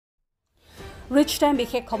Rits Time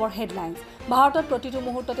bikhex khobor headlines. ভাৰতত প্ৰতিটো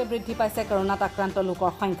মুহূৰ্ততে বৃদ্ধি পাইছে কৰোনাত আক্ৰান্ত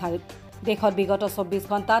লোকৰ সংখ্যা। দেশত বিগত 24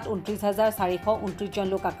 ঘণ্টাত 29,429 জন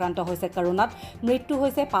লোক আক্ৰান্ত হৈছে কৰোনাত। মৃত্যু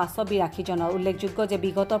হৈছে 582 জনৰ। উল্লেখযোগ্য যে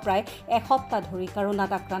বিগত প্ৰায় এসপ্তাহ ধৰি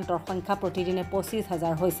কৰোনাত আক্ৰান্তৰ সংখ্যা প্ৰতিদিনে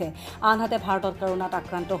 25,000 হৈছে। আনহাতে ভাৰতত কৰোনাত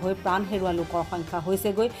আক্ৰান্ত হৈ প্ৰাণ হেৰুওৱা লোকৰ সংখ্যা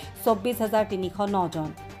হৈছেগৈ 24,309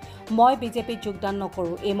 জন। মই বিজেপিত যোগদান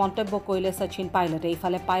নকৰো এই মন্তব্য কৰিলে সচিন পাইলটে।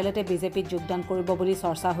 ইফালে পাইলটে বিজেপিত যোগদান কৰিব বুলি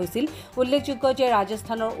চৰ্চা হৈছিল। উল্লেখযোগ্য যে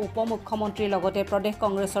ৰাজস্থানৰ উপ মুখ্যমন্ত্ৰীৰ লগতে প্ৰদেশ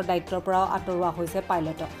কংগ্ৰেছৰ দায়িত্বৰ পৰাও আঁতৰোৱা হৈছে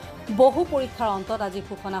পাইলটক। বহু পৰীক্ষাৰ অন্তত আজি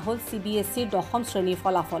ঘোষণা হ'ল CBSEৰ 10ম শ্ৰেণীৰ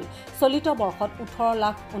ফলাফল। চলিত বৰ্ষত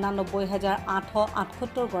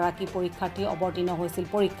 18,89,878 গৰাকী পৰীক্ষাৰ্থী অৱতীৰ্ণ হৈছিল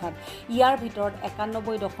পৰীক্ষাত। ইয়াৰ ভিতৰত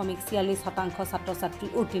 91.46% ছাত্ৰ-ছাত্ৰী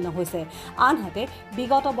উত্তীৰ্ণ হৈছে। আনহাতে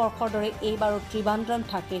বিগত বৰ্ষৰ দৰে এইবাৰো ত্ৰিবান্দ্ৰম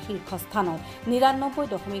থাকে শীৰ্ষস্থানত।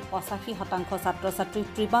 99.85% ছাত্ৰ-ছাত্ৰী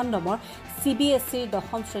ত্ৰিবান্দ্ৰমৰ CBSEৰ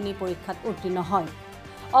 10ম শ্ৰেণীৰ পৰীক্ষাত উত্তীৰ্ণ হয়।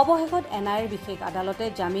 অৱশেষত NIAৰ বিশেষ আদালতে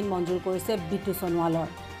জামিন মঞ্জুৰ কৰিছে বিটু সোণোৱালৰ।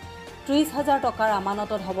 30,000 টকাৰ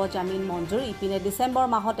আমানতত হ'ব জামিন মঞ্জুৰ। ইপিনে ডিচেম্বৰ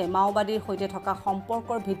মাহতে মাওবাদীৰ সৈতে থকা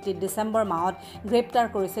সম্পৰ্কৰ ভিত্তিত ডিচেম্বৰ মাহত গ্ৰেপ্তাৰ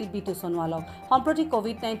কৰিছিল বিটু সোণোৱালক। সম্প্ৰতি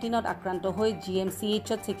COVID-19ত আক্ৰান্ত হৈ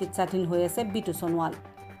GMCHত চিকিৎসাধীন হৈ আছে বিটু সোণোৱাল।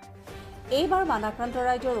 এইবাৰ বানাক্ৰান্ত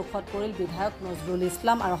ৰাইজৰ ৰোষত পৰিল বিধায়ক নজৰুল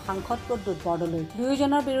ইছলাম আৰু সাংসদ প্ৰদ্যুৎ বৰদলৈ।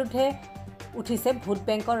 দুয়োজনৰ বিৰুদ্ধে উঠিছে ভোট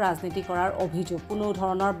বেংকৰ ৰাজনীতি কৰাৰ অভিযোগ। কোনো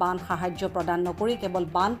ধৰণৰ বান সাহায্য প্ৰদান নকৰি কেৱল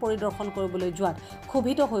বান পৰিদৰ্শন কৰিবলৈ যোৱাত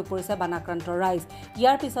ক্ষোভিত হৈ পৰিছে বানাক্ৰান্ত ৰাইজ।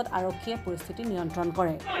 ইয়াৰ পিছত আৰক্ষীয়ে পৰিস্থিতি নিয়ন্ত্ৰণ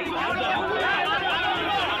কৰে।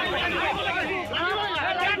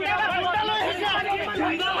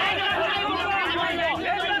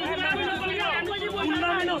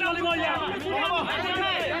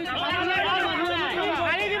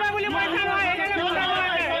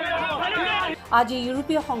 আজি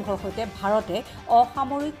ইউৰোপীয় সংঘৰ সৈতে ভাৰতে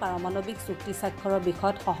অসামৰিক পাৰমাণৱিক চুক্তি স্বাক্ষৰৰ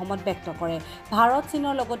বিষয়ত সহমত ব্যক্ত কৰে। ভাৰত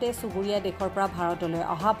চীনৰ লগতে চুবুৰীয়া দেশৰ পৰা ভাৰতলৈ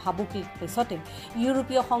অহা ভাবুকিৰ পিছতে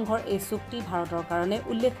ইউৰোপীয় সংঘৰ এই চুক্তি ভাৰতৰ কাৰণে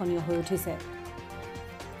উল্লেখনীয় হৈ উঠিছে।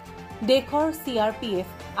 দেশৰ CRPF,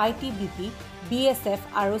 ITBP, BSF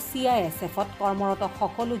আৰু CISFত কৰ্মৰত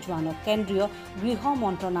সকলো জোৱানক কেন্দ্ৰীয় গৃহ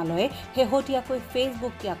মন্ত্ৰণালয়ে শেহতীয়াকৈ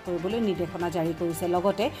ফেচবুক ত্যাগ কৰিবলৈ নিৰ্দেশনা জাৰি কৰিছে।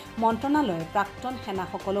 লগতে মন্ত্ৰণালয়ে প্ৰাক্তন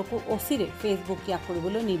সেনাসকলকো অচিৰে ফেচবুক ত্যাগ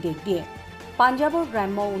কৰিবলৈ নিৰ্দেশ দিয়ে। পাঞ্জাৱৰ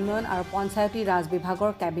গ্ৰাম্য উন্নয়ন আৰু পঞ্চায়তী ৰাজ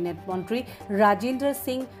বিভাগৰ কেবিনেট মন্ত্ৰী ৰাজেন্দ্ৰ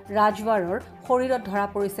সিং ৰাজৱাৰৰ শৰীৰত ধৰা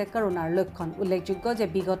পৰিছে কৰোনাৰ লক্ষণ। উল্লেখযোগ্য যে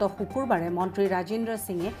বিগত শুকুৰবাৰে মন্ত্ৰী ৰাজেন্দ্ৰ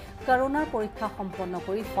সিঙে কৰোনাৰ পৰীক্ষা সম্পন্ন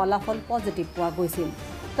কৰি ফলাফল পজিটিভ পোৱা গৈছিল।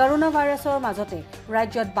 কৰোনা ভাইৰাছৰ মাজতে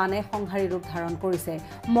ৰাজ্যত বানে সংহাৰী ৰূপ ধাৰণ কৰিছে।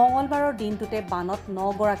 মঙলবাৰৰ দিনটোতে বানত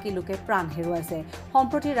 9 গৰাকী লোকে প্ৰাণ হেৰুৱাইছে।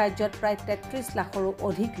 সম্প্ৰতি ৰাজ্যত প্ৰায় 33 লাখৰো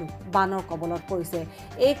অধিক লোক বানৰ কবলত পৰিছে।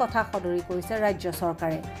 এই কথা সদৰি কৰিছে ৰাজ্য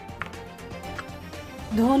চৰকাৰে।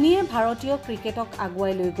 ধোনীয়ে ভাৰতীয় ক্ৰিকেটক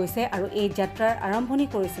আগুৱাই লৈ গৈছে আৰু এই যাত্ৰাৰ আৰম্ভণি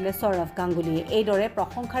কৰিছিলে সৌৰভ গাংগুলীয়ে। এইদৰে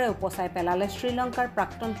প্ৰশংসাৰে উপচাই পেলালে শ্ৰীলংকাৰ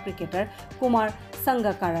প্ৰাক্তন ক্ৰিকেটাৰ কুমাৰ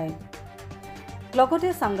সাংগাকাৰাই। লগতে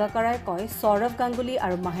সাংগাকাৰাই কয়, সৌৰভ গাংগুলী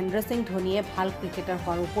আৰু মহেন্দ্ৰ সিং ধোনীয়ে ভাল ক্ৰিকেটাৰ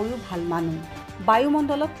হোৱাৰ উপৰিও ভাল মানুহ।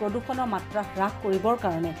 বায়ুমণ্ডলত প্ৰদূষণৰ মাত্ৰা হ্ৰাস কৰিবৰ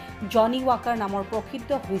কাৰণে জনি ৱাকাৰ নামৰ প্ৰসিদ্ধ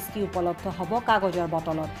হুইস্কি উপলব্ধ হ'ব কাগজৰ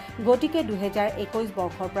বটলত। গতিকে 2021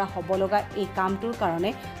 বৰ্ষৰ পৰা হ'ব লগা এই কামটোৰ কাৰণে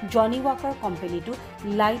জনি ৱাকাৰ কোম্পানীটো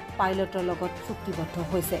লাইট পাইলটৰ লগত চুক্তিবদ্ধ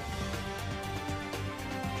হৈছে।